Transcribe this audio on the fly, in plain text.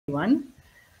everyone.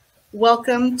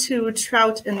 Welcome to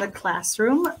Trout in the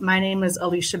Classroom. My name is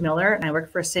Alicia Miller and I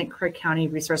work for St. Croix County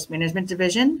Resource Management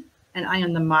Division, and I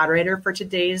am the moderator for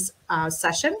today's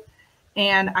session.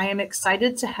 And I am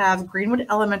excited to have Greenwood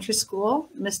Elementary School,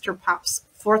 Mr. Papp's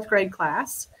fourth grade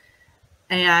class,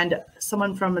 and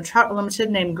someone from the Trout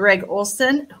Unlimited named Greg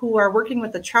Olson, who are working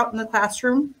with the Trout in the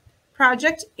Classroom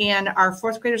project. And our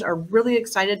fourth graders are really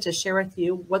excited to share with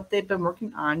you what they've been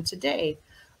working on today.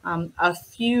 A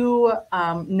few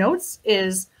notes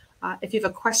is if you have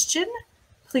a question,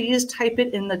 please type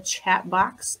it in the chat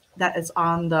box that is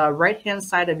on the right-hand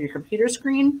side of your computer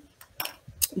screen.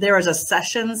 There is a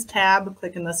sessions tab.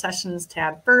 Click in the sessions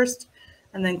tab first,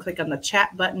 and then click on the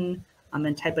chat button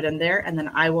and type it in there. And then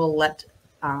I will let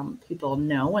people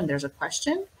know when there's a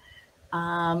question.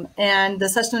 And the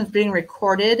session is being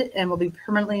recorded and will be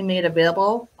permanently made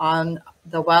available on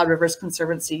the Wild Rivers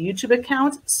Conservancy YouTube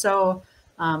account. So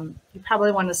you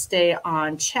probably want to stay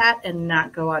on chat and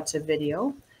not go out to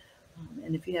video.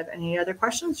 And if you have any other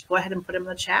questions, go ahead and put them in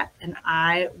the chat, and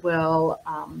I will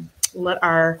let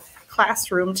our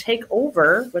classroom take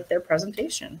over with their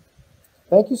presentation.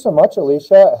 Thank you so much,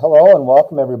 Alicia. Hello and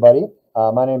welcome, everybody.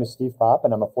 My name is Steve Papp,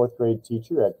 and I'm a fourth grade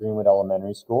teacher at Greenwood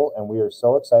Elementary School, and we are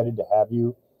so excited to have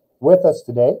you with us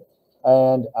today.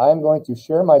 And I'm going to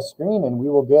share my screen, and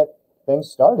we will get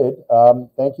things started.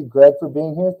 Thank you, Greg, for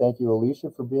being here. Thank you, Alicia,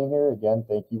 for being here. Again,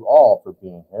 thank you all for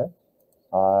being here.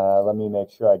 Let me make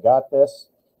sure I got this.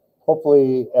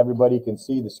 Hopefully, everybody can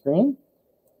see the screen.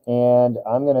 And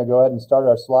I'm going to go ahead and start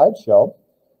our slideshow.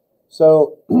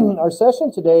 So our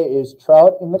session today is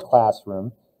Trout in the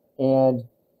Classroom, and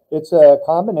it's a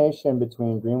combination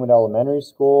between Greenwood Elementary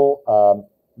School,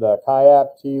 the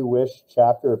CIAP Wish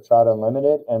chapter of Trout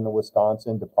Unlimited, and the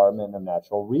Wisconsin Department of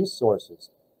Natural Resources.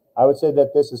 I would say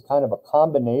that this is kind of a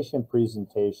combination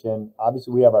presentation.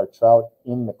 Obviously, we have our trout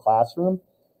in the classroom,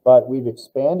 but we've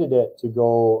expanded it to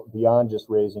go beyond just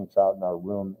raising trout in our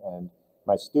room. And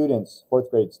my students,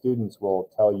 fourth grade students, will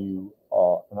tell you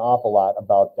an awful lot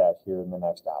about that here in the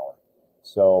next hour.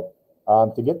 So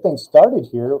to get things started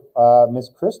here, Miss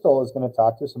Crystal is going to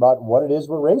talk to us about what it is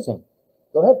we're raising.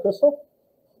 Go ahead, Crystal.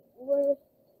 We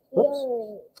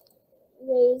are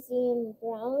raising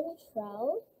brown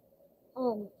trout.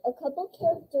 A couple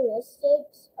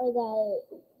characteristics are that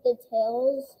the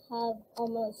tails have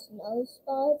almost no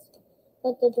spots,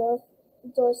 but the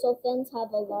dorsal fins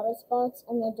have a lot of spots,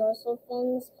 and the dorsal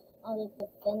fins are the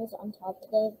fins on top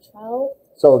of the trout.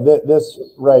 So this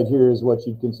right here is what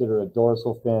you'd consider a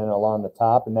dorsal fin along the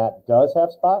top, and that does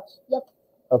have spots? Yep.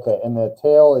 Okay, and the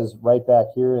tail is right back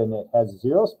here, and it has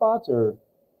 0 spots, or?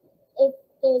 If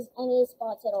there's any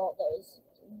spots at all, there's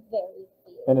very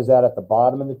few. And is that at the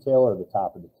bottom of the tail or the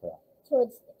top of the tail?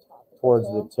 Towards the top. Towards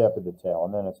the tip of the tail,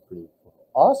 and then it's pretty cool.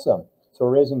 Awesome. So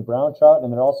we're raising brown trout,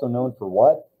 and they're also known for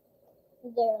what?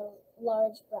 They're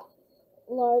large black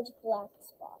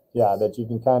spots. Yeah, that you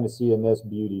can kind of see in this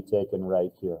beauty taken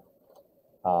right here.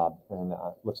 And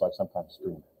looks like some kind of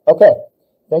stream. Okay,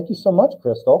 thank you so much,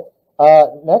 Crystal.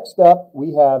 Next up,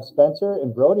 we have Spencer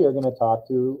and Brody are going to talk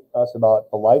to us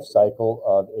about the life cycle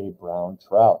of a brown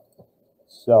trout.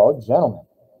 So, gentlemen.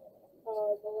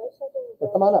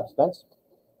 Come on up, Spence.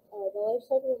 The life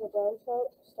cycle of a brown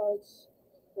trout starts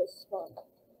with spawning.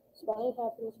 Spawning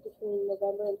happens between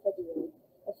November and February.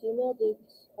 A female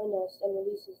digs a nest and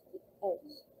releases the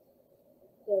eggs.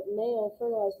 The male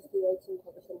fertilizes the eggs and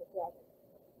covers them with gravel.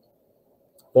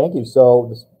 Thank you.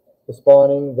 So the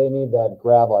spawning, they need that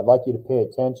gravel. I'd like you to pay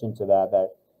attention to that.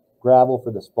 That gravel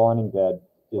for the spawning bed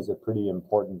is a pretty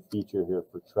important feature here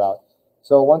for trout.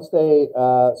 So once they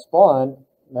spawn,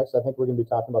 next I think we're going to be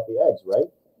talking about the eggs, right?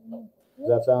 Does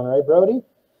that sound right, Brody?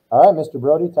 All right, Mr.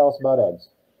 Brody, tell us about eggs.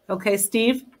 Okay,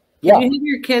 Steve, Yeah. can you have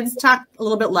your kids talk a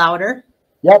little bit louder?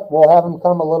 Yep, we'll have them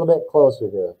come a little bit closer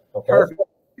here. Okay. Perfect.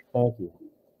 Thank you.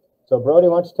 So, Brody,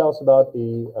 why don't you tell us about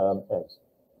the eggs?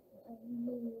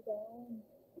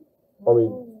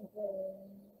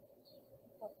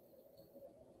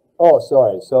 Oh,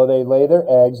 sorry. So they lay their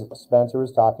eggs. Spencer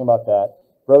was talking about that.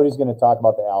 Brody's going to talk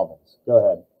about the alvins. Go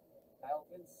ahead.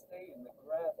 Alvins stay in the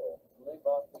gravel, live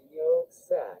off the yolk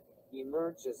sac,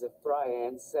 emerge as a fry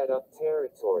and set up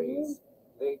territories.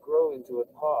 They grow into a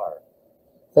par.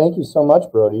 Thank you so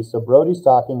much, Brody. So Brody's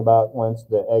talking about once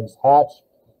the eggs hatch,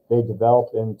 they develop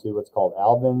into what's called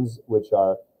alvins, which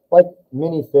are like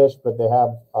mini fish, but they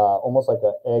have almost like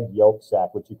an egg yolk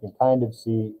sac, which you can kind of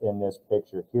see in this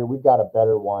picture. Here we've got a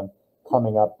better one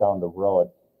coming up down the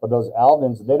road. But those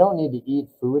alvins, they don't need to eat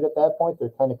food at that point. They're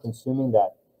kind of consuming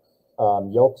that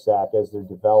yolk sac as they're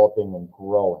developing and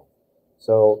growing.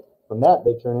 So from that,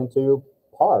 they turn into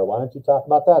par. Why don't you talk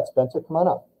about that? Spencer, come on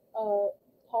up.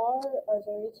 are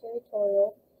very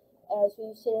territorial. As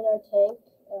we sit in our tank,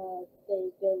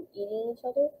 they've been eating each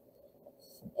other,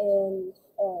 and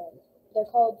they're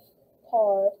called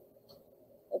par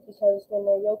because when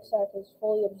their yolk sac is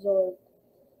fully absorbed,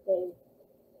 they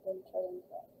then turn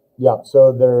fat. Yeah,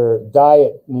 so their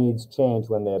diet needs change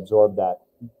when they absorb that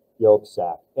yolk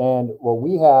sac. And what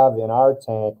we have in our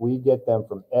tank, we get them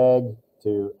from egg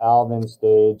to alvin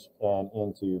stage and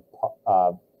into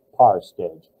par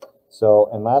stage. So,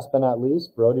 and last but not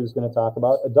least, Brody was going to talk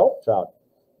about adult trout.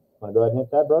 Want to go ahead and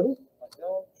hit that, Brody?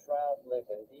 Adult trout live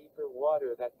in deeper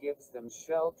water that gives them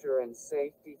shelter and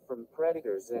safety from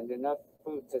predators and enough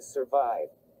food to survive.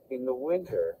 In the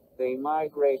winter, they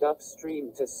migrate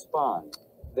upstream to spawn.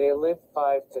 They live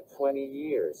 5 to 20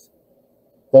 years.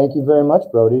 Thank you very much,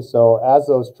 Brody. So as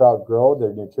those trout grow,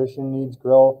 their nutrition needs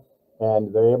grow,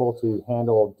 and they're able to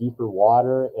handle deeper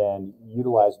water and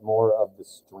utilize more of the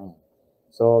stream.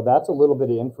 So that's a little bit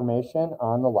of information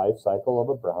on the life cycle of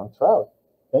a brown trout.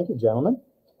 Thank you, gentlemen.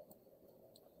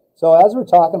 So as we're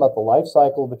talking about the life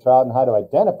cycle of a trout and how to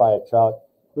identify a trout,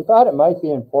 we thought it might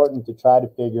be important to try to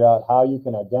figure out how you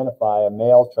can identify a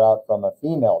male trout from a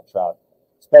female trout,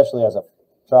 especially as a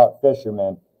trout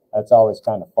fisherman. That's always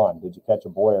kind of fun. Did you catch a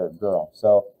boy or a girl?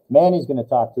 So Manny's going to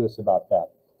talk to us about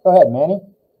that. Go ahead, Manny.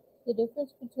 The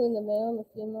difference between the male and the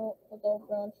female adult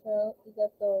brown trout is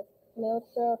that the male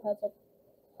trout has a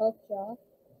hooked jaw,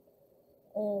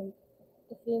 and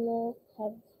the female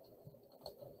has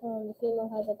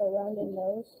like a rounded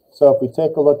nose. So if we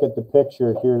take a look at the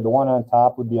picture here, the one on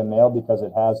top would be a male because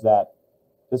it has that.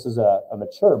 This is a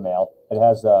mature male. It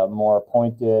has a more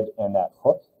pointed and that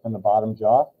hook in the bottom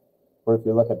jaw. Or if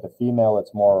you look at the female,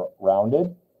 it's more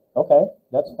rounded. Okay,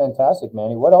 that's fantastic,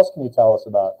 Manny. What else can you tell us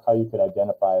about how you could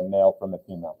identify a male from a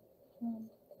female?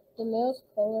 The male's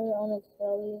color on its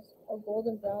belly is a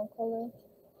golden brown color,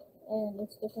 and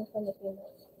it's different from the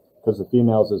female's. Because the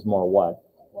female's is more what?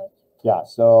 White. Yeah,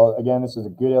 so again, this is a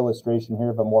good illustration here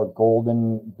of a more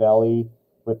golden belly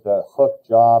with the hooked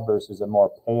jaw versus a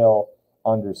more pale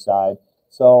underside.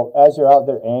 So as you're out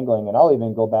there angling, and I'll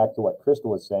even go back to what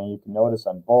Crystal was saying, you can notice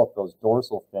on both those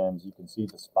dorsal fins, you can see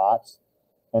the spots.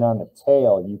 And on the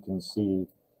tail, you can see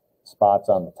spots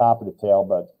on the top of the tail,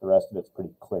 but the rest of it's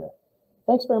pretty clear.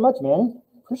 Thanks very much, Manny.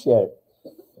 Appreciate it.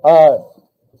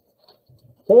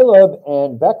 Caleb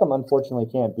and Beckham unfortunately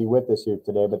can't be with us here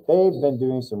today, but they've been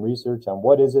doing some research on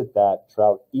what is it that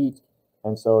trout eat.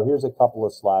 And so here's a couple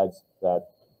of slides that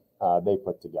they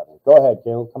put together. Go ahead,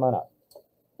 Caleb. Come on up.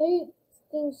 They eat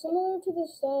things similar to the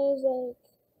size, like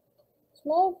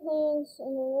small plants,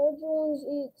 and the larger ones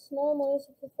eat small mice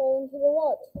if they fall into the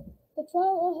water. The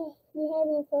trout we have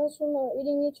in the classroom are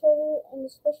eating each other and the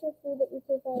special food that we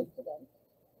provide for them.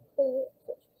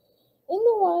 In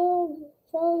the wild,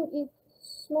 trout eat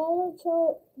smaller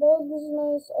trout, bugs,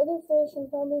 mice, other fish,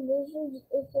 and probably lizards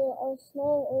if they are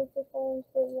small or if they fall into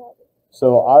the water.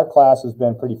 So our class has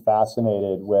been pretty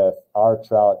fascinated with our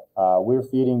trout. We're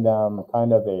feeding them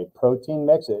kind of a protein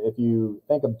mix. If you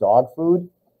think of dog food,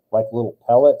 like little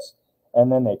pellets,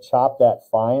 and then they chop that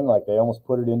fine, like they almost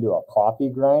put it into a coffee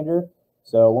grinder.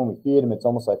 So when we feed them, it's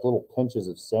almost like little pinches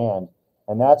of sand,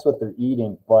 and that's what they're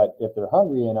eating. But if they're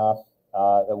hungry enough,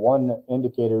 the one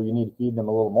indicator you need to feed them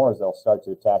a little more is they'll start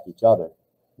to attack each other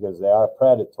because they are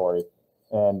predatory.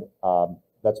 And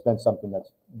that's been something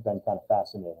that's been kind of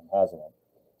fascinating, hasn't it?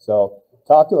 So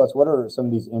talk to us. What are some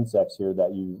of these insects here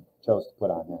that you chose to put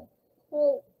on here?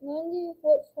 Well, 90 of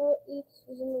what trout eats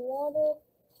is in the water.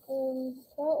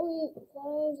 Trout will eat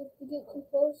flies if you get too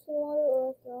close to the water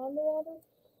or if they're on the water.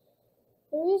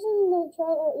 The reason the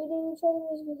trout are eating each other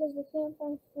is because they can't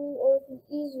find food or if it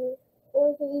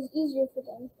is easier for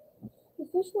them. The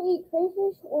fish will eat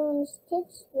crayfish, worms,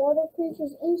 ticks, water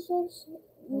creatures, insects,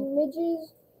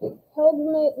 midges,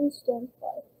 hellgramate, and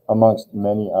stonefly, amongst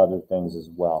many other things as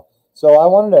well. So I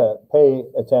wanted to pay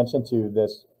attention to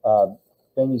this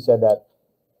thing you said that,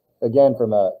 again,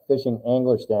 from a fishing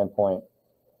angler standpoint,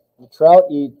 trout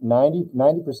eat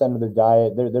 90% of their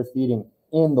diet, they're feeding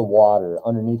in the water,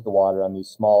 underneath the water on these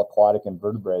small aquatic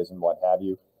invertebrates and what have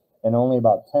you. And only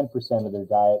about 10% of their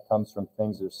diet comes from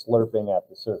things they're slurping at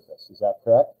the surface. Is that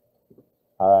correct?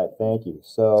 All right, thank you.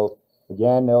 So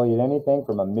again, they'll eat anything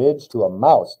from a midge to a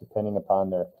mouse, depending upon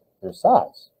their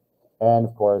size. And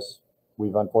of course,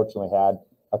 we've unfortunately had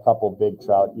a couple big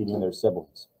trout eating their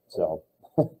siblings. So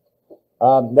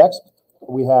next,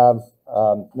 we have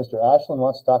Mr. Ashland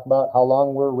wants to talk about how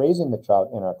long we're raising the trout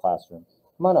in our classroom.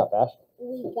 Come on up, Ash.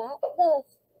 We got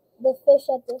the fish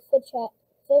at the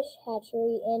fish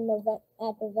hatchery at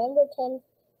November 10th,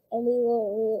 and we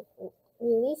will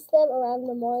release them around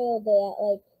Memorial Day at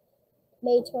like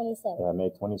May 27th. Yeah, May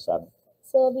 27th.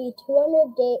 So it'll be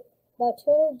about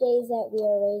 200 days that we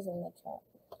are raising the trout.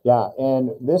 Yeah,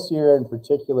 and this year in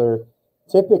particular,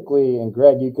 typically, and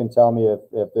Greg, you can tell me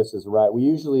if this is right, we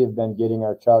usually have been getting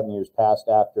our trout in years past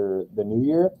after the new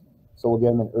year. So we'll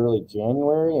get them in early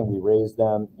January and we raise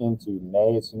them into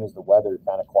May as soon as the weather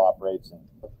kind of cooperates. And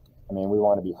I mean, we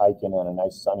want to be hiking on a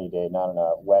nice sunny day, not on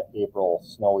a wet April,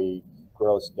 snowy,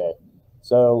 gross day.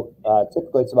 So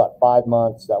typically it's about 5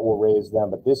 months that we'll raise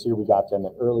them, but this year we got them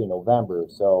in early November,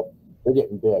 so they're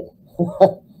getting big.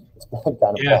 It's been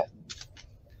kind of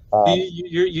fun.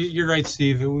 You're right,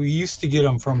 Steve. We used to get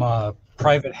them from a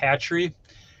private hatchery,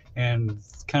 and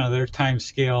kind of their time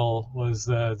scale was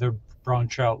their brown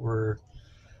trout were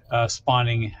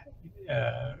spawning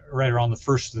right around the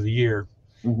first of the year.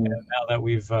 Mm-hmm. And now that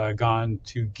we've gone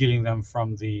to getting them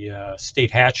from the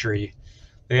state hatchery,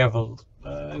 they have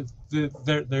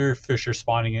their fish are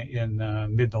spawning in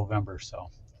mid-November. So.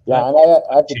 Yeah, and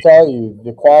I have to tell you,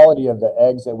 the quality of the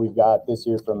eggs that we've got this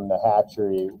year from the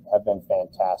hatchery have been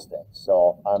fantastic.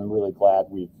 So I'm really glad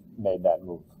we've made that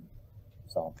move.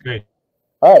 So great.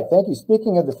 All right, thank you.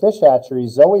 Speaking of the fish hatchery,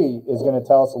 Zoe is going to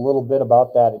tell us a little bit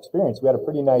about that experience. We had a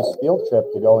pretty nice field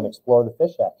trip to go and explore the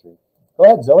fish hatchery. Go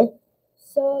ahead, Zoe.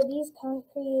 So these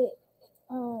concrete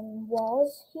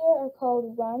walls here are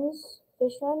called runs,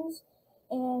 fish runs,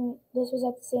 and this was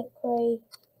at the St. Croix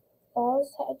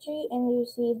Falls hatchery, and we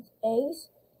received eggs,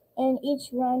 and each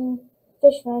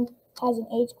fish run has an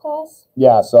age class.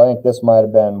 Yeah, so I think this might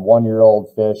have been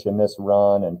 1-year-old fish in this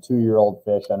run and 2-year-old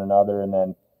fish on another, and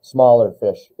then smaller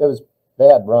fish. They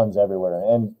had runs everywhere,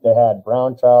 and they had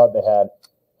brown trout, they had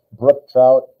brook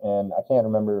trout, and I can't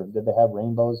remember, did they have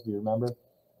rainbows? Do you remember?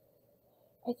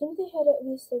 I think they had at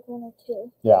least like 1 or 2.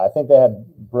 Yeah, I think they had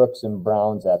brooks and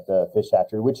browns at the fish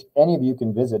hatchery, which any of you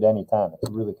can visit anytime.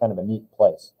 It's really kind of a neat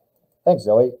place. Thanks,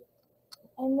 Zoe.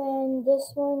 And then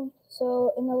this one,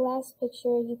 so in the last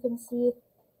picture, you can see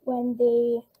when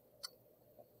they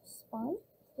spawn.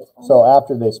 So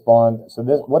after they spawn, so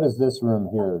this, what is this room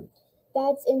here?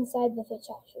 That's inside the fish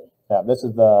hatchery. Yeah, this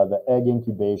is the egg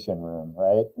incubation room,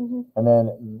 right? Mm-hmm. And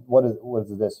then what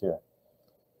is this here?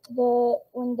 They're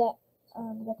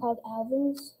called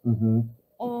alvins. Mm-hmm.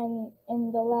 And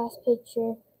in the last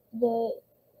picture,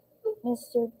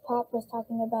 Mr. Papp was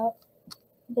talking about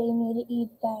they need to eat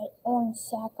that orange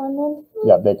sack on them.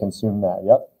 Yeah, they consume that.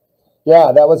 Yep.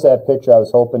 Yeah, that was that picture I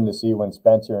was hoping to see when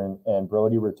Spencer and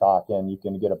Brody were talking. You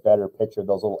can get a better picture of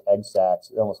those little egg sacs.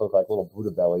 They almost look like little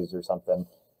Buddha bellies or something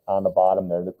on the bottom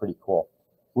there. They're pretty cool.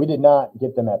 We did not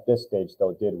get them at this stage,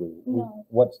 though, did we? No.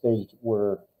 What stage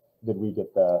did we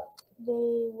get the?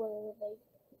 They were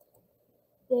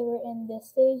in this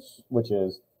stage. Which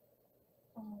is?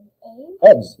 Eggs.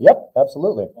 Eggs. Yep,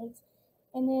 absolutely. Eggs.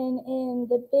 And then in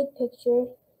the big picture,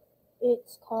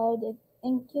 it's called an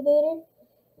incubator,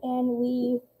 and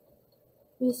we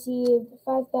received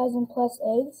 5,000 plus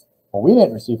eggs. Well, we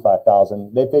didn't receive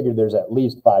 5,000. They figured there's at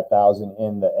least 5,000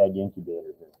 in the egg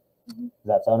incubator here. Mm-hmm. Does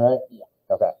that sound right? Yeah.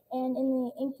 Okay. And in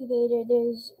the incubator,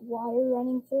 there's water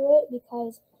running through it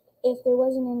because if there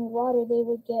wasn't any water, they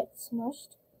would get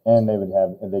smushed. And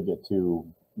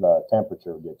the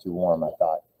temperature would get too warm, I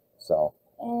thought. So.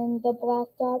 And the black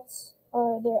dots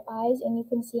are their eyes, and you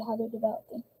can see how they're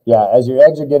developing. Yeah, as your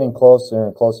eggs are getting closer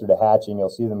and closer to hatching, you'll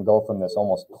see them go from this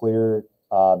almost clear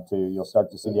you'll start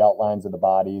to see the outlines of the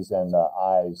bodies and the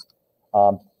eyes.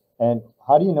 And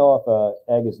how do you know if an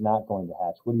egg is not going to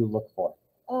hatch? What do you look for?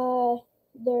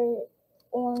 Their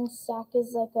orange sac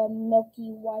is like a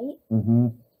milky white. Mm-hmm.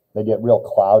 They get real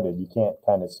clouded. You can't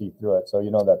kind of see through it. So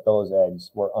you know that those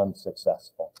eggs were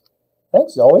unsuccessful.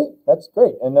 Thanks, Zoe. That's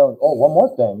great. And then, one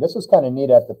more thing. This was kind of neat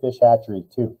at the fish hatchery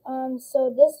too. So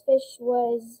this fish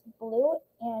was blue,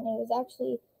 and it was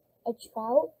actually a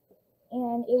trout,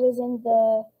 and it was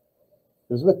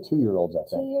with 2-year-olds, I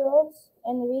think. 2-year-olds,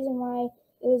 and the reason why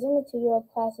it was in the 2-year-old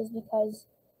class is because,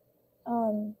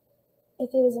 if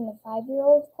it was in the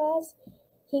 5-year-old class,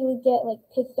 he would get like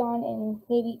picked on and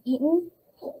maybe eaten.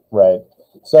 Right.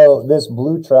 So this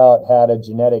blue trout had a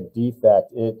genetic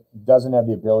defect. It doesn't have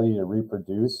the ability to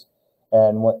reproduce.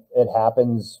 And what it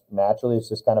happens naturally, it's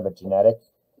just kind of a genetic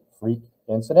freak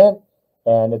incident.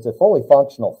 And it's a fully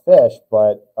functional fish,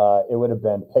 but it would have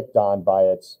been picked on by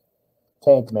its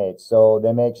tank mates. So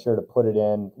they make sure to put it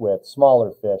in with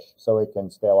smaller fish so it can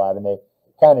stay alive. And they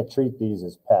kind of treat these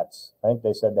as pets. I think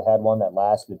they said they had one that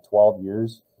lasted 12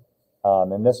 years.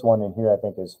 And this one in here, I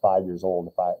think, is 5 years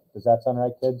old. Does that sound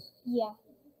right, kids? Yeah.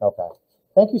 Okay.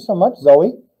 Thank you so much,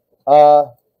 Zoe.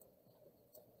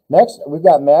 Next, we've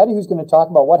got Maddie, who's going to talk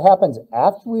about what happens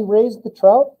after we raise the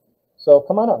trout. So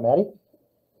come on up, Maddie.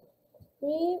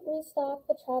 We restock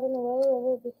the trout in the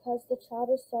Willow River because the trout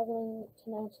are struggling to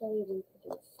naturally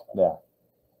reproduce. Yeah.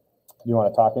 You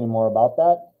want to talk any more about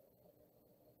that?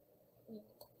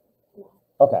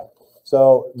 Okay.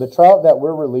 So the trout that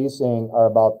we're releasing are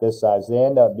about this size. They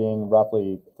end up being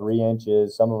roughly 3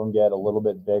 inches. Some of them get a little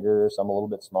bit bigger, some a little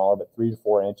bit smaller, but 3 to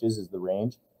 4 inches is the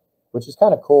range, which is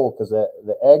kind of cool because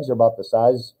the eggs are about the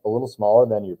size, a little smaller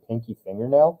than your pinky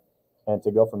fingernail. And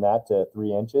to go from that to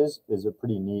 3 inches is a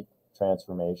pretty neat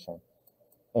transformation.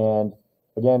 And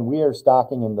again, we are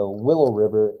stocking in the Willow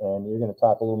River, and you're going to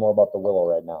talk a little more about the Willow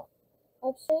right now.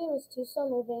 Upstream is too slow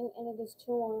moving and it is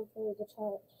too warm for the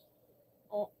trout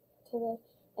to live.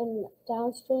 And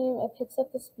downstream, it picks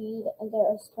up the speed, and there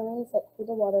are springs that cool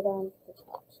the water down for the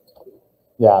trout.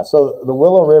 Yeah, so the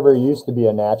Willow River used to be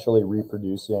a naturally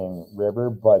reproducing river,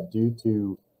 but due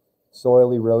to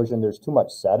soil erosion, there's too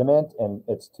much sediment, and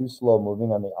it's too slow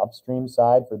moving on the upstream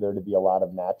side for there to be a lot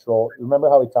of natural. Remember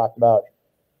how we talked about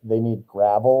they need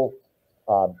gravel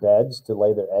beds to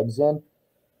lay their eggs in?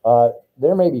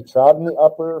 There may be trout in the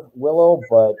upper Willow,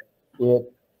 but the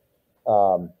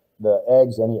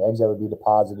eggs, any eggs that would be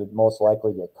deposited, most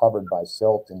likely get covered by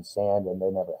silt and sand, and they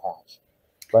never hatch.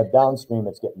 But downstream,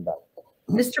 it's getting better.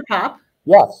 Mr. Papp?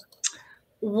 Yes.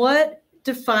 What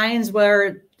defines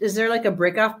where, is there like a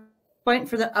breakoff point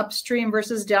for the upstream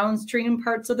versus downstream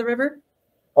parts of the river?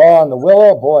 Oh, on the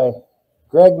Willow, boy,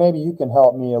 Greg, maybe you can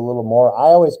help me a little more. I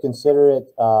always consider it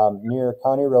near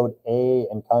County Road A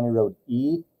and County Road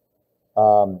E,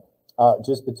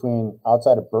 just between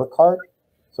outside of Burkhart.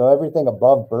 So everything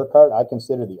above Burkhart, I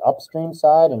consider the upstream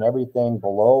side, and everything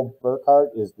below Burkhart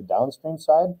is the downstream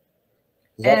side.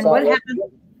 And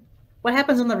what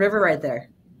happens on the river right there?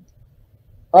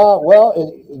 Well,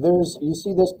 you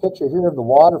see this picture here of the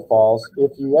waterfalls.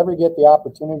 If you ever get the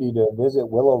opportunity to visit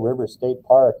Willow River State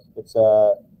Park, it's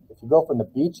if you go from the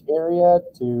beach area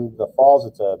to the falls,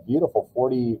 it's a beautiful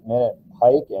 40-minute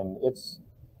hike, and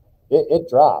it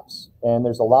drops. And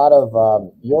there's a lot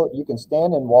of you can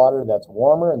stand in water that's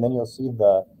warmer, and then you'll see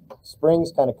the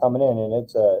springs kind of coming in, and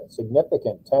it's a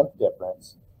significant temp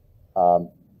difference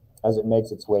as it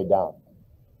makes its way down.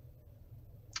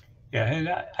 Yeah, and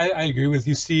I agree with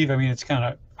you, Steve. I mean, it's kind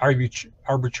of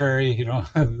arbitrary, you know,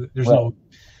 there's Right. no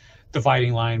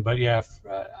dividing line, but yeah,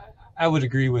 I would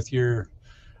agree with your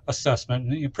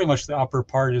assessment. Pretty much the upper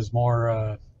part is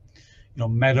more, you know,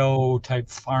 meadow type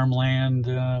farmland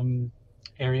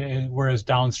area, whereas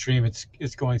downstream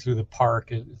it's going through the park,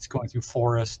 it's going through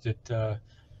forest. It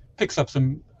picks up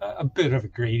a bit of a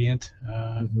gradient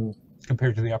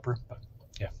compared to the upper, but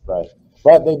yeah. Right.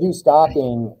 But they do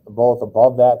stocking both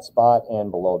above that spot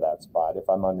and below that spot, if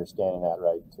I'm understanding that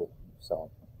right, too. So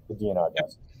the DNR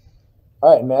does.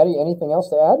 All right, Maddie, anything else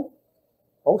to add?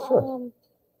 Oh, sure.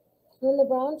 When the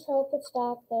brown trout get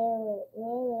stocked, they're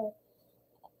really,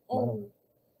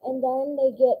 and then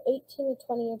they get 18 to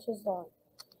 20 inches long.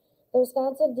 The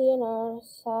Wisconsin DNR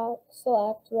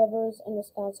select rivers in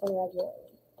Wisconsin regularly.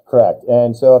 Correct.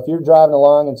 And so if you're driving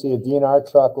along and see a DNR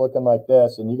truck looking like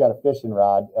this and you got a fishing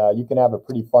rod, you can have a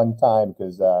pretty fun time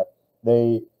because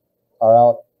they are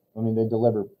out. I mean, they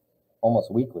deliver almost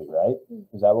weekly, right?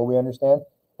 Is that what we understand?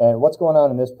 And what's going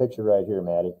on in this picture right here,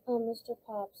 Maddie? Mr.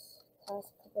 Papp's class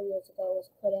a couple years ago was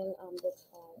putting the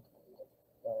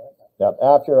trout. Yep.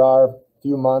 After our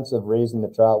few months of raising the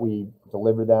trout, we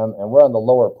deliver them, and we're on the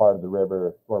lower part of the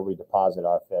river where we deposit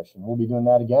our fish. And we'll be doing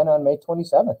that again on May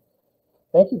 27th.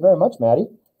 Thank you very much, Maddie.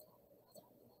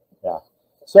 Yeah.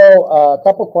 So a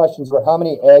couple questions were, how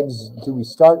many eggs do we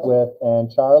start with? And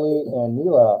Charlie and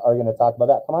Mila are going to talk about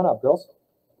that. Come on up, girls.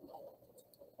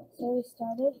 So we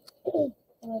started with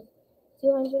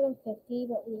 250,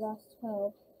 but we lost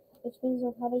 12, which means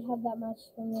we'll probably have that much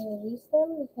when we release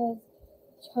them because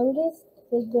Chungus,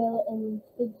 Big Bill, and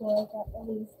Big Boy got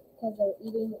released because they're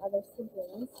eating other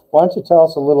siblings. Why don't you tell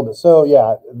us a little bit? So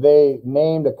yeah, they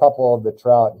named a couple of the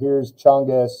trout. Here's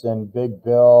Chungus and Big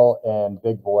Bill and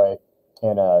Big Boy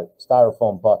in a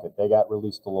styrofoam bucket. They got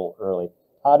released a little early.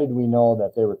 How did we know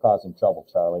that they were causing trouble,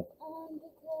 Charlie?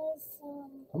 Because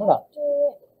Come on up.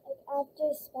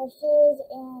 after specials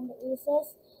and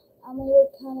recess, we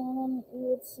would come in and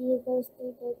we would see those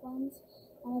 3 big ones,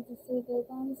 one of the 3 big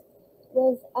ones,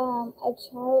 with a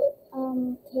trout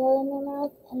tail in their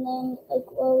mouth, and then like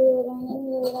while we were learning,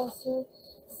 we would also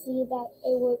see that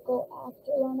it would go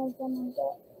after one of them and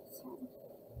get some.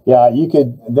 Yeah,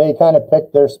 they kind of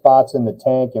picked their spots in the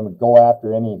tank and would go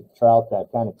after any trout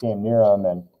that kind of came near them.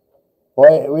 And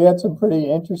boy, we had some pretty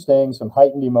interesting, some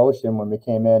heightened emotion when we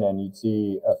came in, and you'd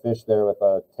see a fish there with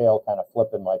a tail kind of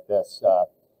flipping like this.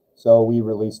 So we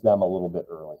released them a little bit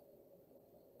early.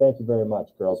 Thank you very much,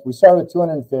 girls. We started with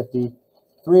 250.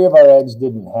 3 of our eggs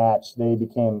didn't hatch. They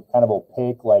became kind of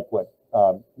opaque, like what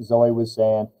Zoe was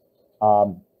saying.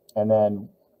 And then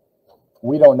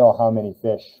we don't know how many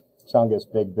fish Chungus,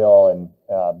 Big Bill,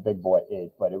 and Big Boy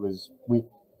ate, but it was, We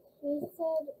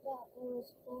said that there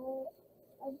was 4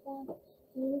 of them.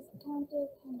 We counted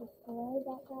kind of 4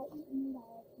 that got eaten by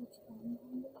each one.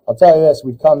 I'll tell you this,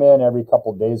 we'd come in every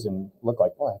couple of days and look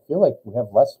like, well, I feel like we have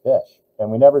less fish. And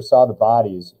we never saw the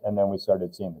bodies, and then we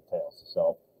started seeing the tails.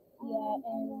 So Yeah,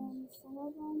 and then some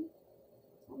of them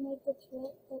will make the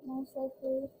trip, but most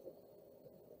likely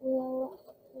will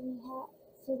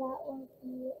so that will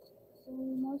be, so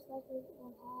we most likely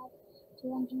will have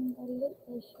 238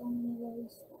 fish when we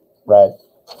release them. right.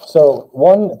 So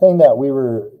one thing that we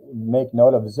were make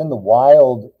note of is in the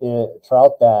wild,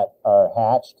 trout that are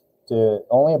hatched, to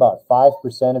only about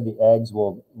 5% of the eggs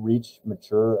will reach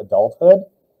mature adulthood,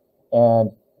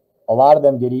 and a lot of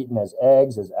them get eaten as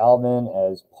eggs, as alvin,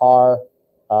 as par,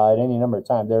 at any number of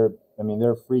times.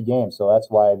 They're free game, so that's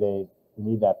why they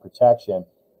need that protection.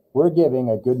 We're giving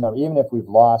a good number, even if we've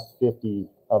lost 50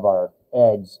 of our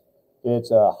eggs,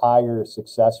 it's a higher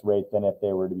success rate than if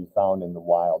they were to be found in the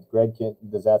wild. Greg,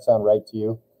 does that sound right to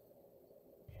you?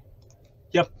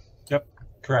 Yep,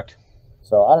 correct.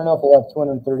 So I don't know if we'll have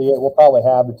 238. We'll probably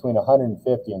have between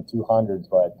 150 and 200,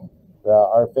 but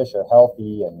our fish are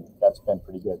healthy, and that's been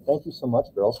pretty good. Thank you so much,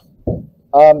 girls.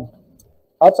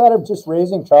 Outside of just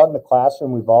raising trout in the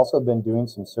classroom, we've also been doing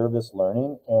some service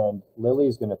learning, and Lily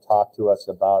is going to talk to us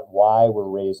about why we're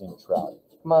raising trout.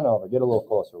 Come on over. Get a little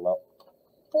closer, Lil.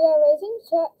 We are raising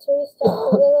trout to restore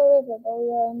the Willow River, but we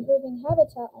are improving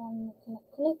habitat on the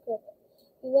Kinnick River.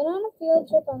 We went on a field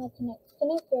trip on the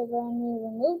Kinnick River, and we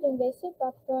removed invasive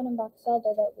buckthorn and box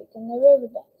elder that weaken the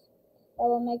riverbanks. That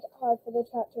will make it hard for the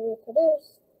trout to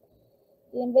reproduce.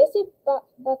 The invasive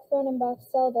buckthorn and box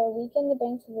elder weaken the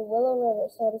banks of the Willow River,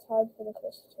 so it is hard for the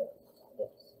fish to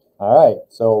reproduce. All right.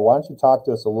 So why don't you talk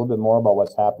to us a little bit more about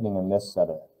what's happening in this set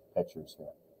of pictures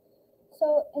here?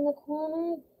 So in the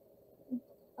corner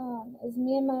is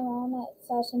me and my mom at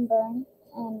Sash and Burn,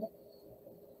 and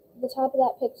the top of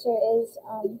that picture is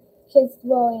kids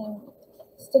throwing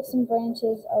sticks and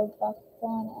branches of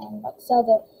buckthorn and box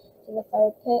elder to the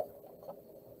fire pit.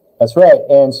 That's right.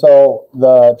 And so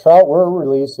the trout we're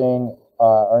releasing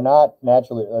are not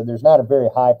naturally, there's not a very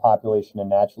high population of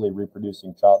naturally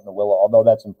reproducing trout in the Willow, although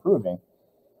that's improving.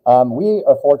 We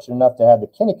are fortunate enough to have the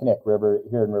Kinnick River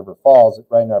here in River Falls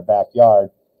right in our backyard.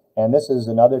 And this is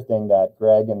another thing that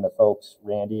Greg and the folks,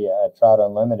 Randy at Trout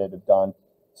Unlimited, have done.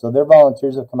 So their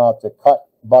volunteers have come out to cut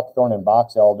buckthorn and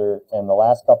box elder. And the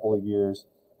last couple of years,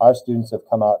 our students have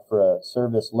come out for a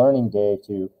service learning day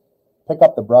to pick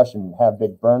up the brush and have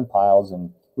big burn piles.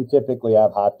 And we typically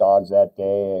have hot dogs that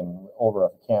day and over a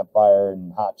campfire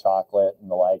and hot chocolate and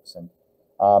the likes. And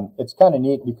it's kind of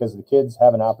neat because the kids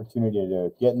have an opportunity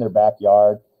to get in their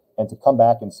backyard and to come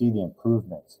back and see the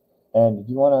improvements. And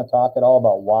do you want to talk at all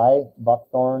about why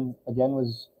buckthorn again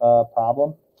was a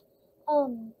problem?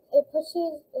 It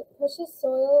pushes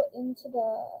soil into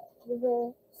the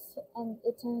river, and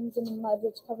it turns into mud,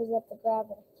 which covers up the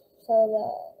gravel. So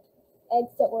the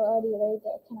eggs that were already laid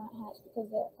there cannot hatch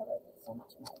because they're covered with so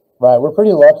much mud. Right. We're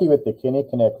pretty lucky with the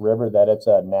Kinnick River that it's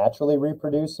a naturally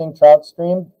reproducing trout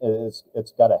stream.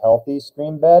 It's got a healthy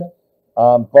stream bed,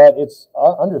 but it's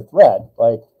under threat,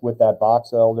 like with that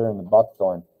box elder and the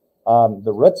buckthorn.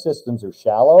 The root systems are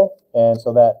shallow, and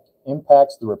so that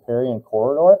impacts the riparian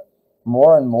corridor.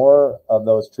 More and more of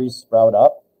those trees sprout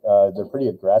up. They're pretty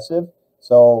aggressive.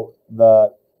 So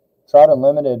the Trout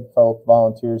Unlimited folk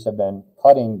volunteers have been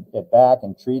cutting it back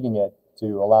and treating it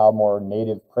to allow more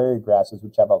native prairie grasses,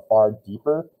 which have a far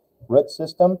deeper root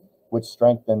system, which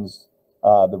strengthens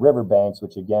the riverbanks,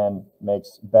 which again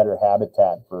makes better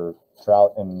habitat for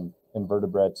trout and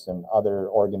invertebrates and other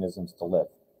organisms to live.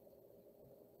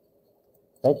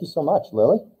 Thank you so much,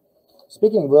 Lily.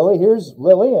 Speaking of Lily, here's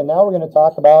Lily, and now we're going to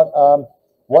talk about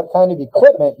what kind of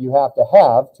equipment you have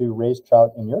to raise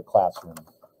trout in your classroom.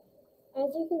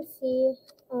 As you can see,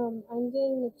 I'm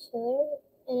doing the chiller,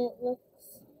 and it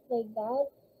looks like that.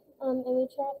 And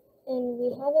we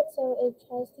have it so it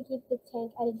tries to keep the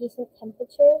tank at a decent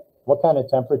temperature. What kind of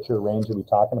temperature range are we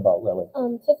talking about, Lily?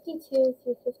 52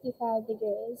 through 55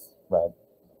 degrees. Right.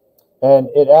 And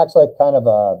it acts like kind of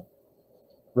a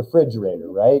refrigerator,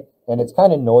 right? And it's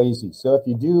kind of noisy. So if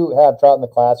you do have trout in the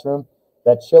classroom,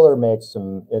 that chiller makes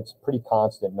it's pretty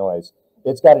constant noise.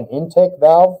 It's got an intake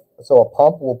valve, so a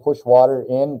pump will push water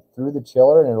in through the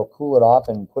chiller and it'll cool it off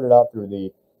and put it out through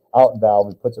the out valve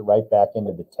and puts it right back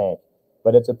into the tank.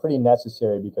 But it's a pretty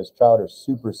necessary because trout are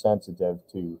super sensitive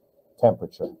to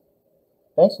temperature.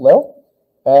 Thanks, Lil.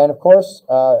 And of course,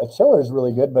 a chiller is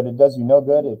really good, but it does you no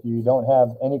good if you don't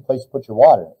have any place to put your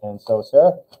water. And so,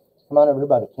 Sarah, come on over here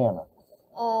by the camera.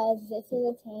 This is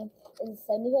a tank. It's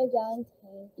a 75-gallon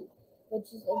tank,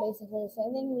 which is basically the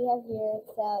same thing we have here,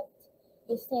 except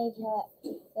this tank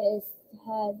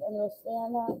has a little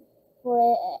stand on for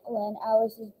it when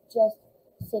ours is just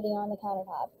sitting on the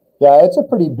countertop. Yeah, it's a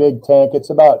pretty big tank.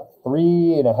 It's about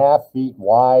 3.5 feet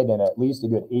wide and at least a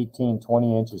good 18,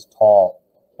 20 inches tall.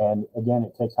 And again,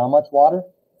 it takes how much water?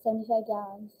 75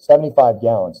 gallons. 75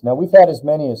 gallons. Now, we've had as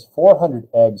many as 400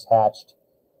 eggs hatched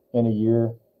in a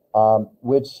year,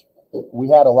 which we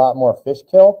had a lot more fish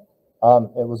kill.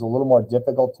 It was a little more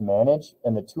difficult to manage,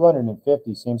 and the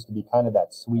 250 seems to be kind of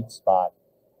that sweet spot.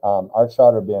 Our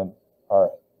trout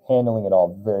are handling it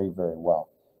all very, very well.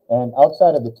 And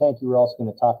outside of the tank, you were also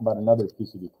going to talk about another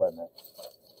piece of equipment.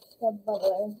 The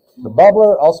bubbler. The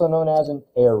bubbler, also known as an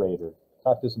aerator.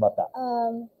 Talk to us about that.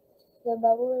 The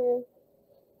bubbler,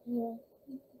 well,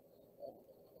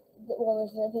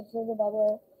 there's a picture of the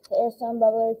bubbler. The airstone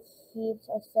bubbler keeps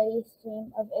a steady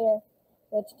stream of air,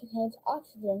 which contains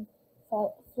oxygen,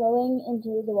 flowing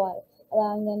into the water,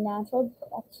 allowing the natural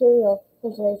bacterial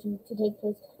filtration to take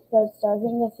place without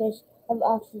starving the fish of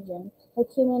oxygen.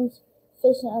 Like humans,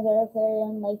 fish and other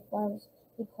aquarium life forms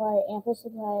require ample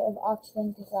supply of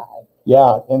oxygen to thrive.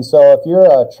 Yeah, and so if you're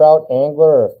a trout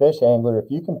angler or a fish angler,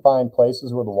 if you can find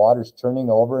places where the water's turning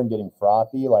over and getting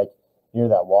frothy, like near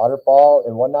that waterfall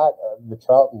and whatnot, the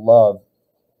trout love,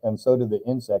 and so do the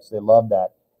insects, they love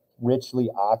that richly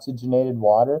oxygenated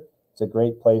water. It's a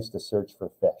great place to search for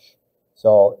fish.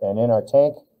 So, and in our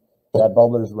tank, that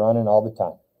bubbler's running all the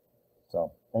time.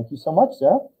 So, thank you so much,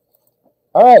 Sarah.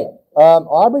 All right,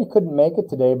 Aubrey couldn't make it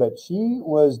today, but she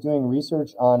was doing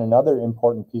research on another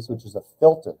important piece, which is a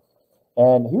filter.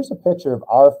 And here's a picture of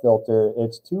our filter.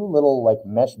 It's two little like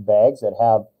mesh bags that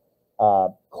have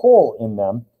coal in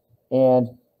them,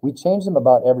 and we change them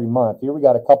about every month. Here we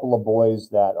got a couple of boys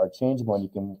that are changing one. You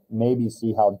can maybe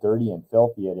see how dirty and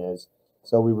filthy it is.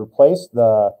 So we replaced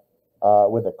the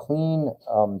with a clean,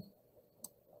 I don't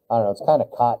know, it's kind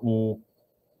of cottony,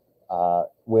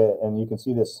 and you can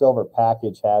see this silver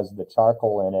package has the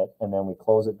charcoal in it, and then we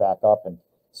close it back up and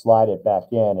slide it back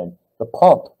in, and the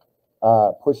pump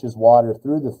pushes water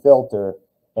through the filter,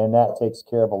 and that takes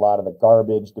care of a lot of the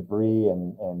garbage, debris,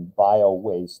 and bio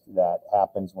waste that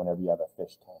happens whenever you have a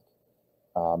fish tank.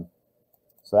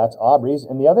 So that's Aubrey's.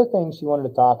 And the other thing she wanted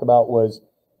to talk about was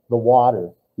the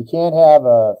water. You can't have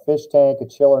a fish tank, a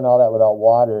chiller, and all that without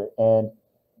water. And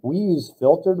we use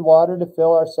filtered water to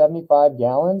fill our 75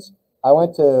 gallons. I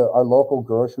went to our local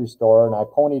grocery store and I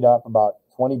ponied up about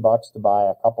 20 bucks to buy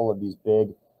a couple of these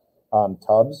big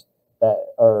tubs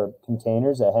that are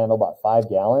containers that handle about 5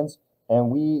 gallons. And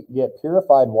we get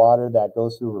purified water that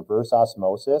goes through reverse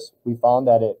osmosis. We found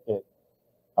that it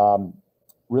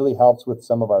really helps with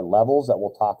some of our levels that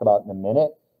we'll talk about in a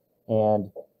minute.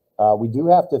 And we do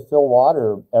have to fill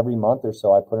water every month or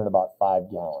so. I put in about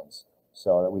 5 gallons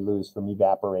so that we lose from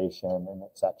evaporation and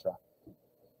etc.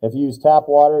 If you use tap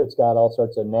water, it's got all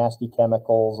sorts of nasty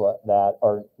chemicals that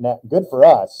are good for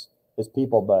us as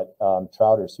people, but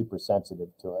trout are super sensitive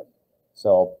to it.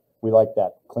 So we like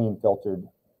that clean filtered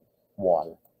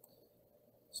water.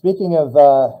 Speaking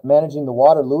of managing the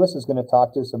water, Lewis is going to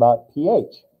talk to us about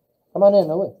pH. Come on in,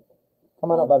 Lewis.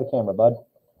 Come on up by the camera, bud.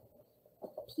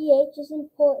 pH is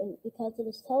important because it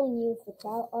is telling you if the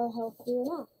trout are healthy or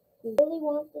not. We really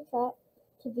want the trout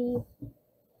to be,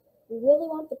 we really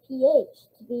want the pH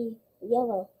to be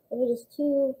yellow. If it is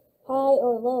too high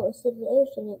or low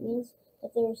acidulation, it means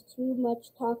that there is too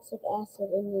much toxic acid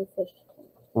in your fish.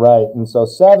 Right, and so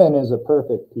 7 is a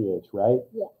perfect pH, right?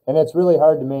 Yeah. And it's really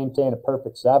hard to maintain a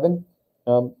perfect 7.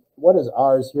 What is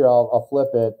ours here? I'll flip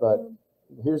it, but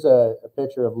here's a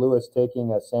picture of Lewis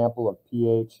taking a sample of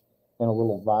pH in a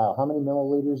little vial. How many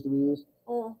milliliters do we use?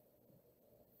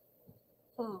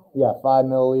 5. Yeah, 5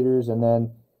 milliliters, and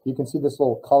then you can see this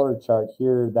little color chart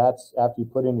here. That's after you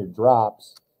put in your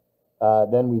drops.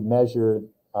 Then we measure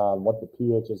what the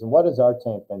pH is. And what has our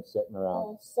tank been sitting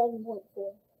around? 7.4.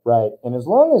 Right, and as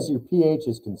long as your pH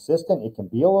is consistent, it can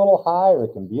be a little high or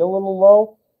it can be a little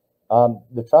low.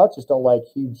 The trout just don't like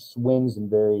huge swings and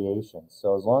variations.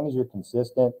 So as long as you're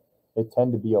consistent, they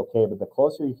tend to be okay. But the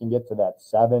closer you can get to that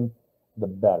 7, the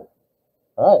better.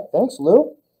 All right, thanks,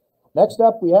 Lou. Next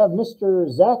up, we have Mr.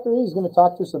 Zachary. He's going to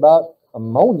talk to us about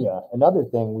ammonia, another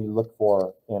thing we look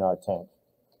for in our tank.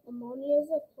 Ammonia is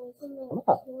a poison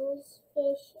that kills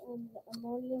fish, and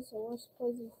ammonia is the worst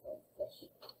poison for fish.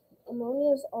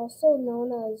 Ammonia is also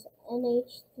known as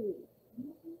NH3.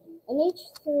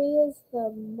 NH3 is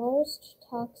the most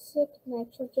toxic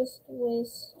nitrogenous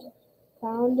waste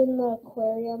found in the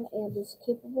aquarium and is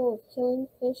capable of killing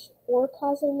fish or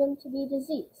causing them to be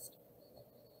diseased.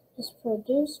 It is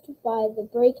produced by the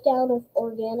breakdown of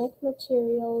organic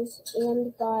materials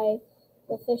and by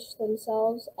the fish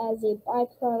themselves as a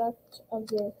byproduct of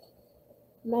their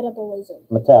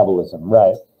Metabolism,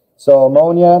 right. So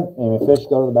ammonia, and if fish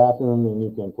go to the bathroom and you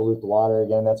can pollute the water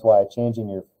again, that's why changing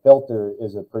your filter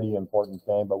is a pretty important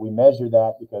thing. But we measure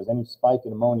that because any spike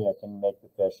in ammonia can make the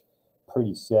fish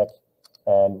pretty sick.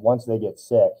 And once they get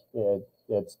sick,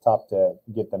 it's tough to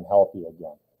get them healthy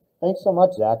again. Thanks so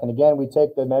much, Zach. And again, we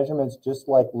take the measurements just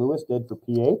like Lewis did for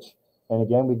pH. And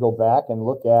again, we go back and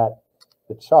look at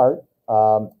the chart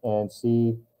and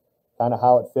see kind of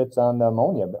how it fits on the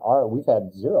ammonia. But we've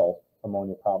had 0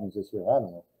 ammonia problems this year,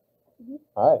 haven't we? Mm-hmm.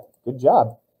 All right, good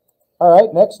job. All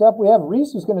right, next up we have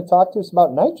Reese, who's going to talk to us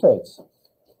about nitrates.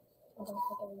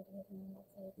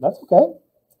 That's okay.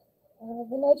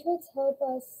 The nitrates help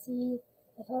us see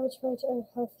if our trout are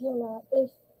healthy or not.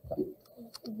 If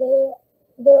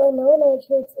there are no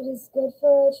nitrates, it is good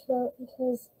for our trout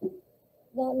because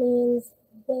that means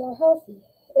they are healthy.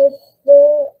 If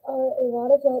there are a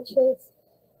lot of nitrates,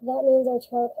 that means our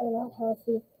trout are not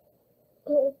healthy.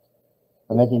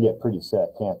 And they can get pretty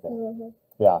sick, can't they? Mm-hmm.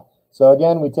 Yeah. So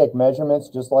again, we take measurements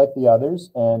just like the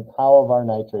others. And how have our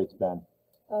nitrates been?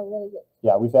 Really good.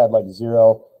 Yeah, we've had like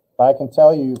 0. But I can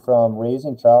tell you from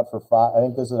raising trout for 5, I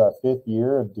think this is our 5th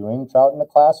year of doing trout in the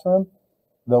classroom.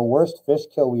 The worst fish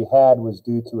kill we had was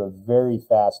due to a very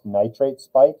fast nitrate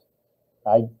spike.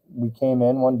 We came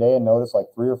in one day and noticed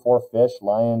like 3 or 4 fish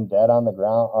lying dead on the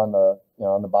ground on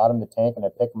the bottom of the tank, and I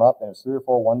picked them up, and it was 3 or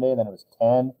 4 one day, then it was 10,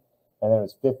 and then it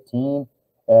was 15.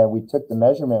 And we took the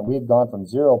measurement. We had gone from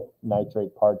 0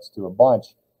 nitrate parts to a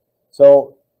bunch.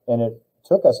 So, and it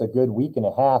took us a good week and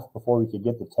a half before we could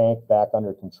get the tank back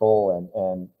under control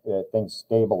and things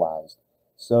stabilized.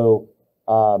 So,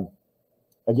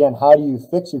 again, how do you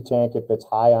fix your tank if it's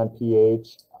high on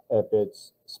pH, if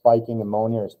it's spiking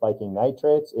ammonia or spiking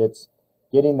nitrates? It's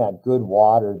getting that good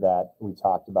water that we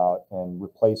talked about and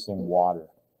replacing water.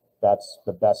 That's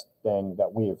the best thing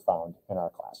that we have found in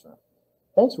our classroom.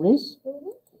 Thanks, Reese. Mm-hmm.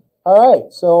 All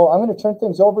right, so I'm going to turn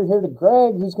things over here to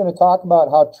Greg, who's going to talk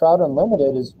about how Trout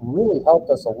Unlimited has really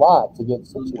helped us a lot to get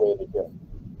situated here.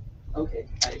 Okay.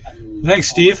 Thanks,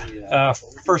 Steve.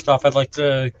 First off, I'd like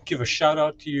to give a shout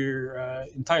out to your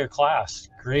entire class.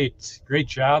 Great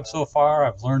job so far.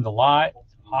 I've learned a lot.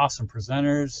 Awesome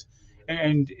presenters.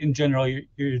 And in general,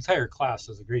 your entire class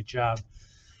does a great job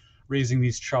raising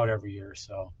these trout every year.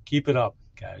 So keep it up,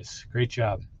 guys. Great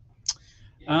job.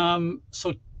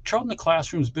 So Trout in the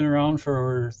Classroom has been around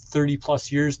for 30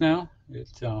 plus years now. It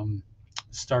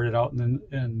started out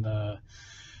in the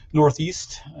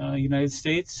Northeast United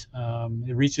States.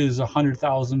 It reaches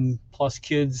 100,000 plus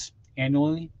kids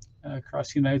annually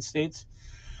across the United States.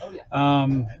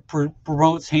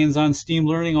 Promotes hands-on STEAM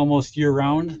learning almost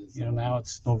year-round. Now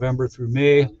it's November through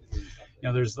May.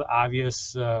 There's the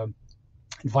obvious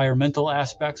environmental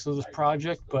aspects of this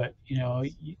project, but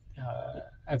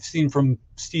I've seen from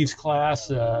Steve's class,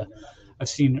 I've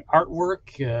seen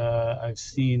artwork, I've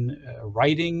seen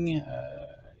writing.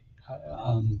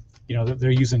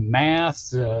 They're using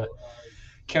math to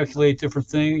calculate different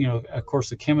things. Of course,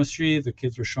 the chemistry. The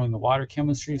kids were showing the water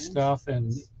chemistry stuff,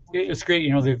 and it's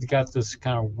great. They've got this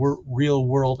kind of real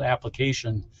world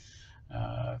application,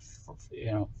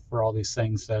 for all these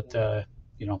things that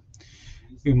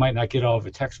you might not get out of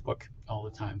a textbook all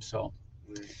the time. So,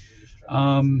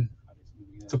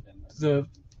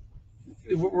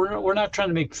 we're not trying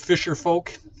to make fisher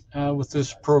folk with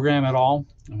this program at all.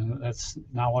 I mean, that's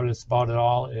not what it's about at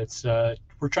all. It's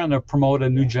we're trying to promote a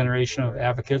new generation of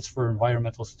advocates for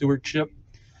environmental stewardship.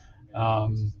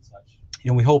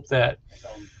 We hope that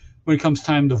when it comes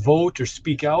time to vote or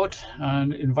speak out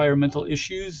on environmental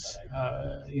issues,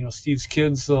 Steve's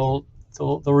kids they'll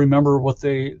remember what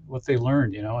they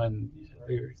learned, and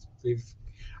they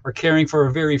are caring for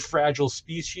a very fragile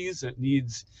species that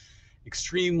needs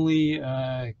extremely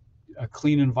a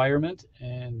clean environment,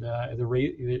 and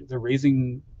they're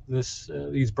raising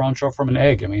these brown trout from an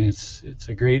egg. I mean, it's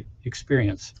a great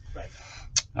experience.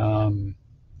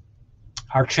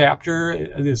 Our chapter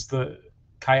is the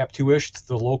Kayaptuisht,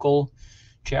 the local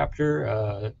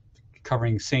chapter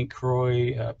covering St.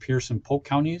 Croix, Pierce, and Polk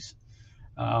counties.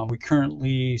 We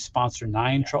currently sponsor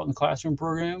 9 Trout in the Classroom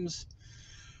programs.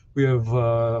 We have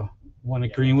one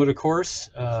at Greenwood, of course,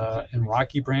 in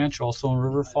Rocky Branch, also in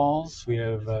River Falls. We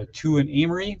have 2 in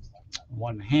Amory,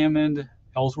 1 in Hammond,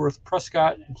 Ellsworth,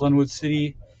 Prescott, Glenwood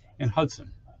City, and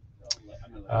Hudson.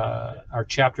 Our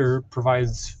chapter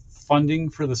provides funding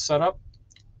for the setup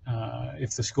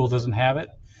if the school doesn't have it.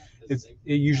 it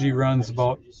usually runs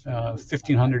about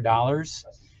 $1,500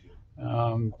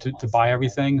 to buy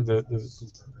everything. The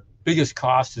biggest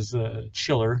cost is the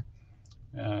chiller.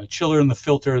 Chiller and the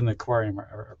filter in the aquarium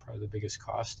are probably the biggest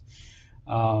cost.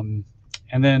 And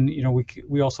then, you know,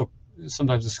 we also,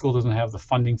 sometimes the school doesn't have the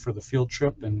funding for the field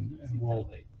trip, and we'll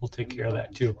take care of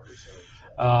that too.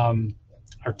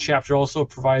 Our chapter also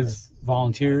provides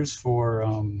volunteers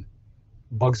for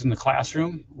bugs in the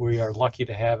classroom. We are lucky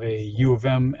to have a U of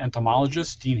M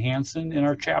entomologist, Dean Hansen, in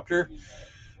our chapter.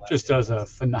 Just does a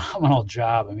phenomenal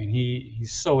job. I mean,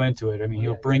 he's so into it. I mean,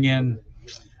 he'll bring in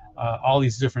all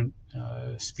these different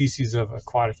species of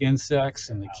aquatic insects,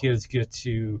 and the kids get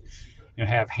to, you know,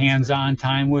 have hands-on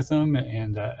time with them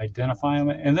and identify them.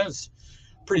 And that's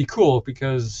pretty cool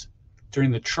because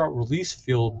during the trout release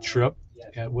field trip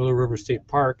at Willow River State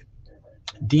Park,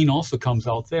 Dean also comes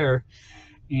out there,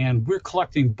 and we're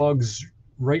collecting bugs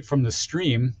right from the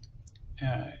stream,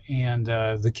 and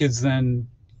the kids then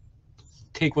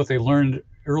take what they learned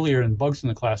earlier in bugs in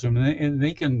the classroom, and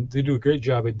they do a great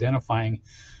job identifying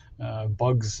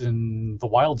bugs in the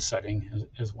wild setting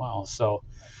as well. So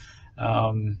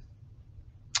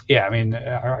yeah, I mean,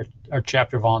 our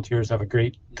chapter volunteers have a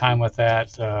great time with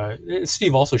that.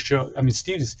 Steve also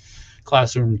Steve's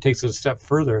classroom takes it a step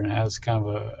further and has kind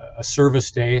of a service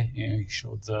day. You know, he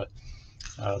showed the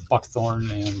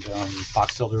buckthorn and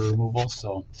box elder removal.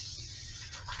 So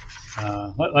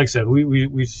like I said,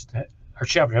 our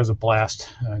chapter has a blast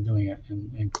doing it,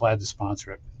 and glad to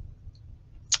sponsor it.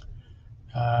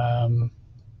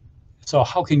 So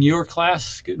how can your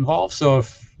class get involved? So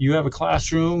if you have a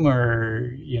classroom,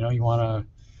 or, you know, you want to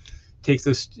take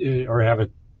this, or have a,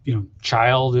 you know,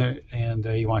 child, and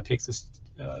you want to take this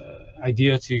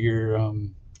idea to your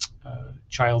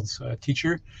child's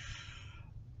teacher,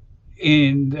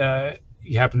 and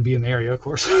you happen to be in the area, of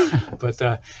course, but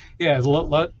yeah,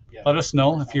 let us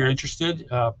know if you're interested,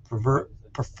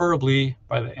 preferably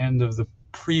by the end of the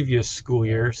previous school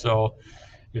year. So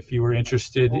if you were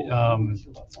interested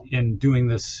in doing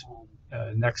this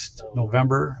next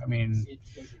November, I mean,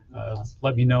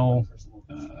 let me know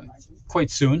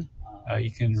quite soon.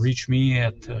 You can reach me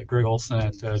at Greg Olson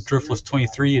at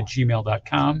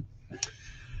driftless23@gmail.com.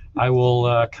 I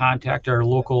will contact our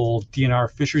local DNR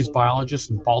fisheries biologist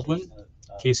in Baldwin,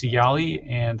 Casey Yali,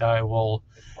 and I will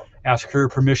ask her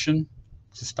permission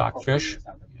to stock fish.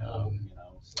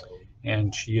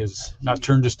 And she has not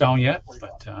turned us down yet,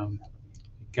 but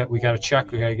we got to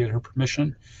check. We got to get her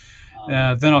permission.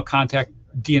 Then I'll contact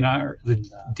the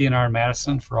DNR in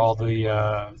Madison for all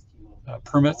the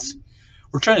permits.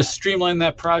 We're trying to streamline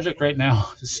that project right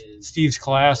now. Steve's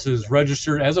class is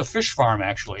registered as a fish farm,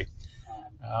 actually.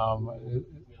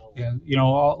 And, you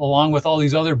know, along with all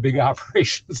these other big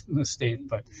operations in the state.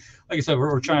 But like I said,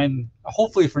 we're trying,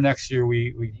 hopefully for next year,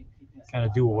 we kind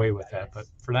of do away with that. But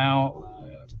for now,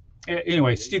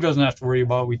 anyway, Steve doesn't have to worry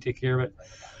about it. We take care of it.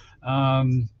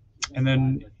 And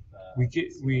then we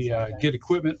get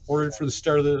equipment ordered for the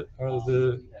start of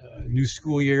the new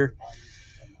school year.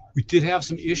 We did have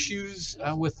some issues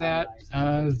with that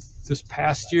this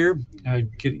past year,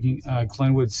 getting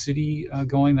Glenwood City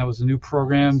going. That was a new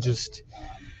program. Just,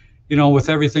 you know, with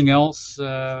everything else,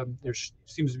 there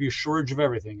seems to be a shortage of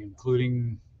everything,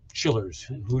 including chillers.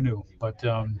 Who knew? But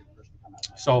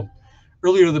so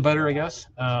earlier the better, I guess.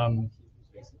 And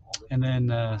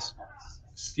then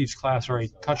Steve's class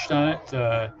already touched on it.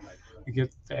 We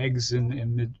get the eggs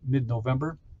in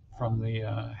mid-November from the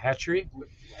hatchery, and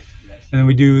then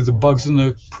we do the bugs in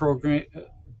the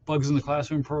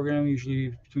classroom program, usually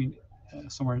between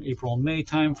somewhere in April and May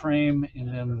time frame, and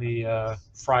then the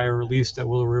fry are released at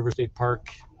Willow River State Park,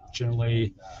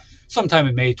 generally sometime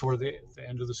in May toward the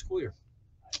end of the school year.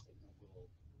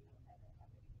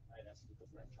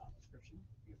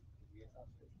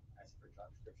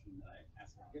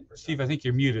 Steve, I think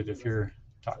you're muted if you're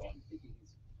talking.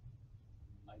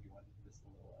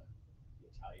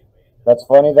 That's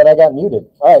funny that I got muted.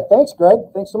 All right, thanks, Greg.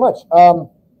 Thanks so much.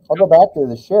 I'll go back to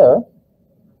the share.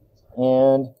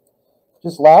 And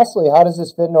just lastly, how does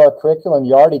this fit into our curriculum?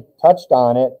 You already touched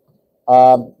on it.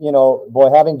 You know,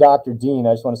 boy, having Dr. Dean,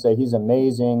 I just want to say he's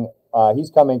amazing. He's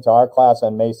coming to our class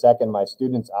on May 2nd. My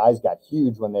students' eyes got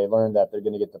huge when they learned that they're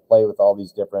going to get to play with all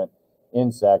these different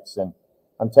insects. And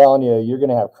I'm telling you, you're going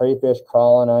to have crayfish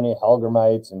crawling on you,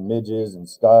 hellgrammites and midges and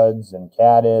scuds and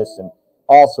caddis and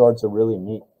all sorts of really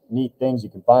neat things you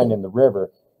can find in the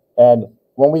river. And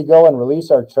when we go and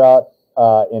release our trout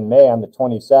in May on the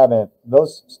 27th,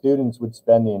 those students would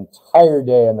spend the entire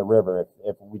day in the river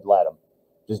if we'd let them,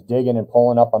 just digging and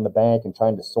pulling up on the bank and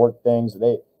trying to sort things.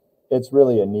 It's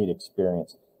really a neat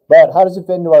experience. But how does it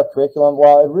fit into our curriculum?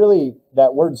 Well, it really,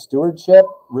 that word stewardship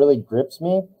really grips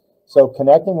me. So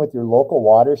connecting with your local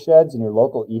watersheds and your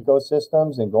local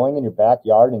ecosystems and going in your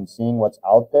backyard and seeing what's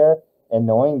out there and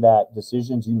knowing that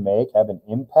decisions you make have an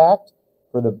impact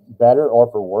for the better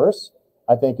or for worse,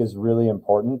 I think is really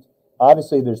important.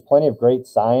 Obviously, there's plenty of great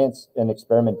science and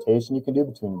experimentation you can do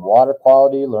between water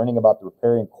quality, learning about the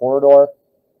riparian corridor,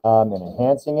 and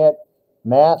enhancing it.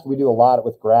 Math, we do a lot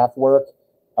with graph work.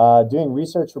 Doing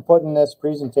research, we're putting this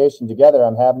presentation together.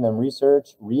 I'm having them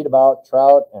research, read about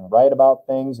trout, and write about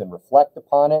things and reflect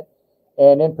upon it.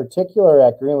 And in particular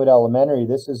at Greenwood Elementary,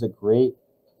 this is a great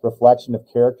reflection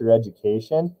of character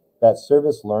education, that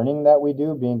service learning that we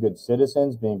do, being good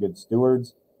citizens, being good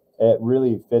stewards. It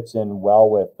really fits in well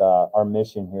with our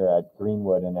mission here at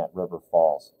Greenwood and at River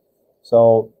Falls.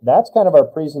 So that's kind of our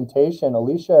presentation.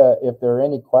 Alicia, if there are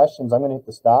any questions, I'm going to hit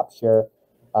the stop share.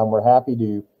 We're happy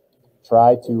to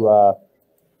try to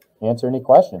answer any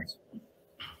questions.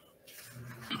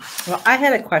 Well, I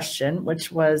had a question,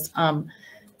 which was, how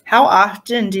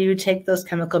often do you take those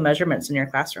chemical measurements in your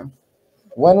classroom?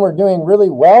 When we're doing really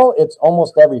well, it's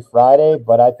almost every Friday,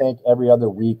 but I think every other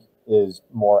week is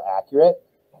more accurate.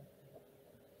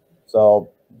 So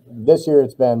this year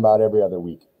it's been about every other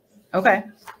week. Okay.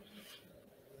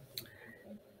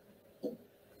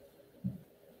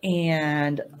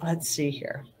 And let's see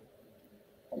here.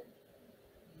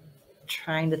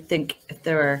 Trying to think if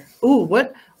there are, ooh,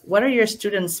 what are your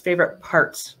students' favorite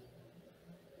parts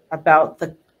about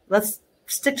the, let's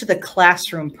stick to the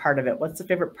classroom part of it. What's the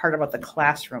favorite part about the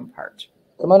classroom part?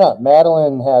 Come on up.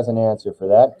 Madeline has an answer for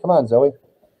that. Come on, Zoe.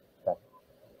 Okay.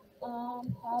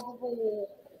 Probably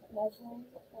measuring.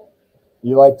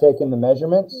 You like taking the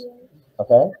measurements? Yeah.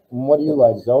 Okay. And what do you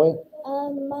like, Zoe?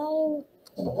 Mine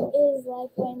is like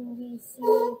when we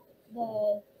see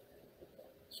the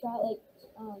trout like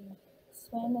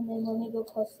swim, and then when we go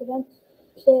close to them,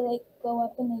 they like go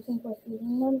up and they think we're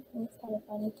feeding them, and it's kind of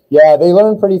funny. Yeah, they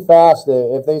learn pretty fast.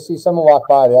 If they see someone walk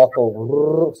by, they'll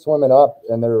go swimming up,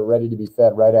 and they're ready to be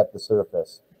fed right at the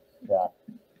surface. Yeah.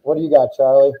 What do you got,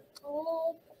 Charlie?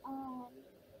 I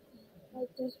like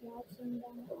just watching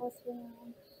them all swim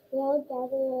around. They all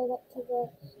gather right up to the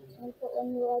tank, but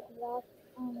when you like walk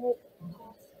right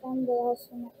past them, they all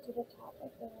swim up to the top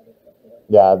like they're ready for food.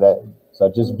 Yeah, so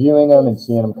just viewing them and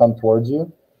seeing them come towards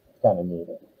you, it's kind of neat.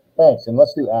 Thanks, and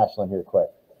let's do Ashlyn here quick.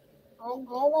 I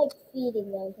like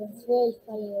feeding them because it's very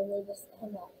funny when they just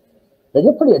come up. They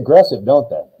get pretty aggressive, don't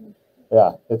they?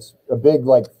 Yeah, it's a big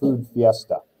like food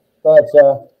fiesta. Go ahead,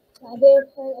 Sarah. My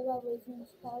favorite part about raising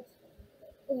sprouts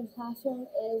in the classroom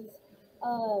is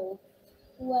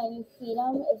when you feed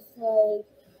them, it's like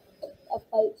a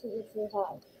fight to eat your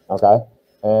time. Okay,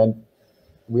 and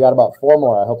we got about 4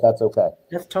 more. I hope that's okay.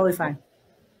 That's totally fine.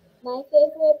 My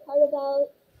favorite part about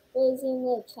raising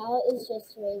the trout is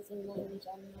just raising them in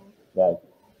general. Yeah,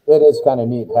 it is kind of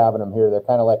neat having them here. They're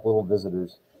kind of like little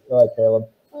visitors. Go ahead, Caleb.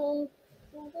 My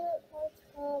favorite part's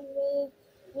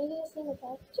maybe seeing the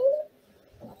texture.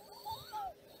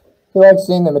 He likes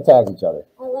seeing them attack each other.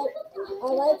 I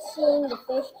like seeing the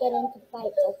fish get into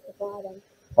fights at the bottom.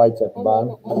 Fights at the bottom?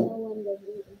 And no one was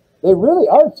eating. They really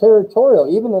are territorial.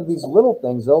 Even of these little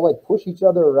things, they'll like push each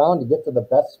other around to get to the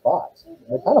best spots.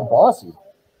 They're kind of bossy.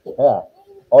 Yeah.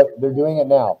 Oh, they're doing it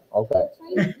now. Okay.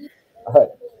 All right.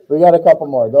 We got a couple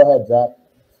more. Go ahead, Zach.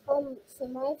 So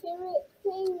my favorite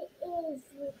thing is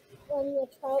when the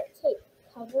trout take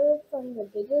cover from the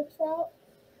bigger trout.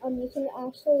 You can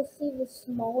actually see the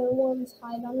smaller ones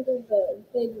hide under the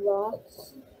big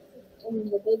rocks,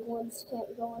 and the big ones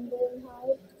can't go under and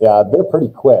hide. Yeah, they're pretty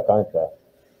quick, aren't they?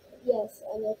 Yes,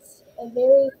 and it's a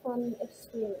very fun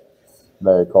experience.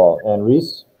 Very cool. And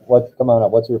Reese, come on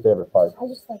up. What's your favorite part? I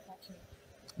just like watching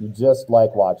them. You just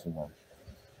like watching them.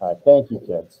 All right. Thank you,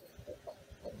 kids.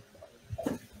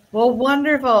 Well,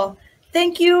 wonderful.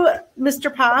 Thank you,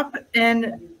 Mr. Papp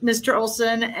and Mr.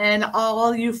 Olson and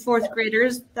all you 4th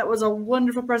graders. That was a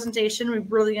wonderful presentation. We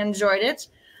really enjoyed it.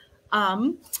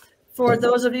 For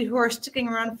those of you who are sticking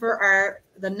around for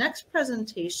the next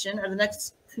presentation or the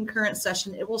next concurrent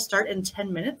session, it will start in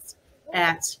 10 minutes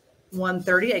at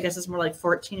 1:30. I guess it's more like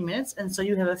 14 minutes. And so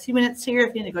you have a few minutes here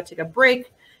if you need to go take a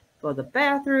break, go to the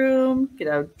bathroom, get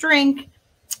a drink,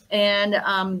 and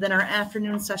then our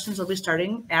afternoon sessions will be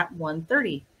starting at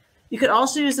 1:30. You could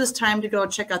also use this time to go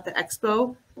check out the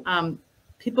expo.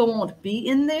 People won't be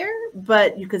in there,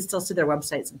 but you could still see their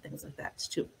websites and things like that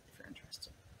too, if you're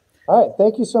interested. All right.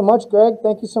 Thank you so much, Greg.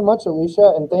 Thank you so much,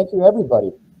 Alicia. And thank you,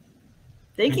 everybody.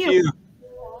 Thank you.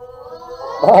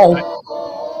 Bye.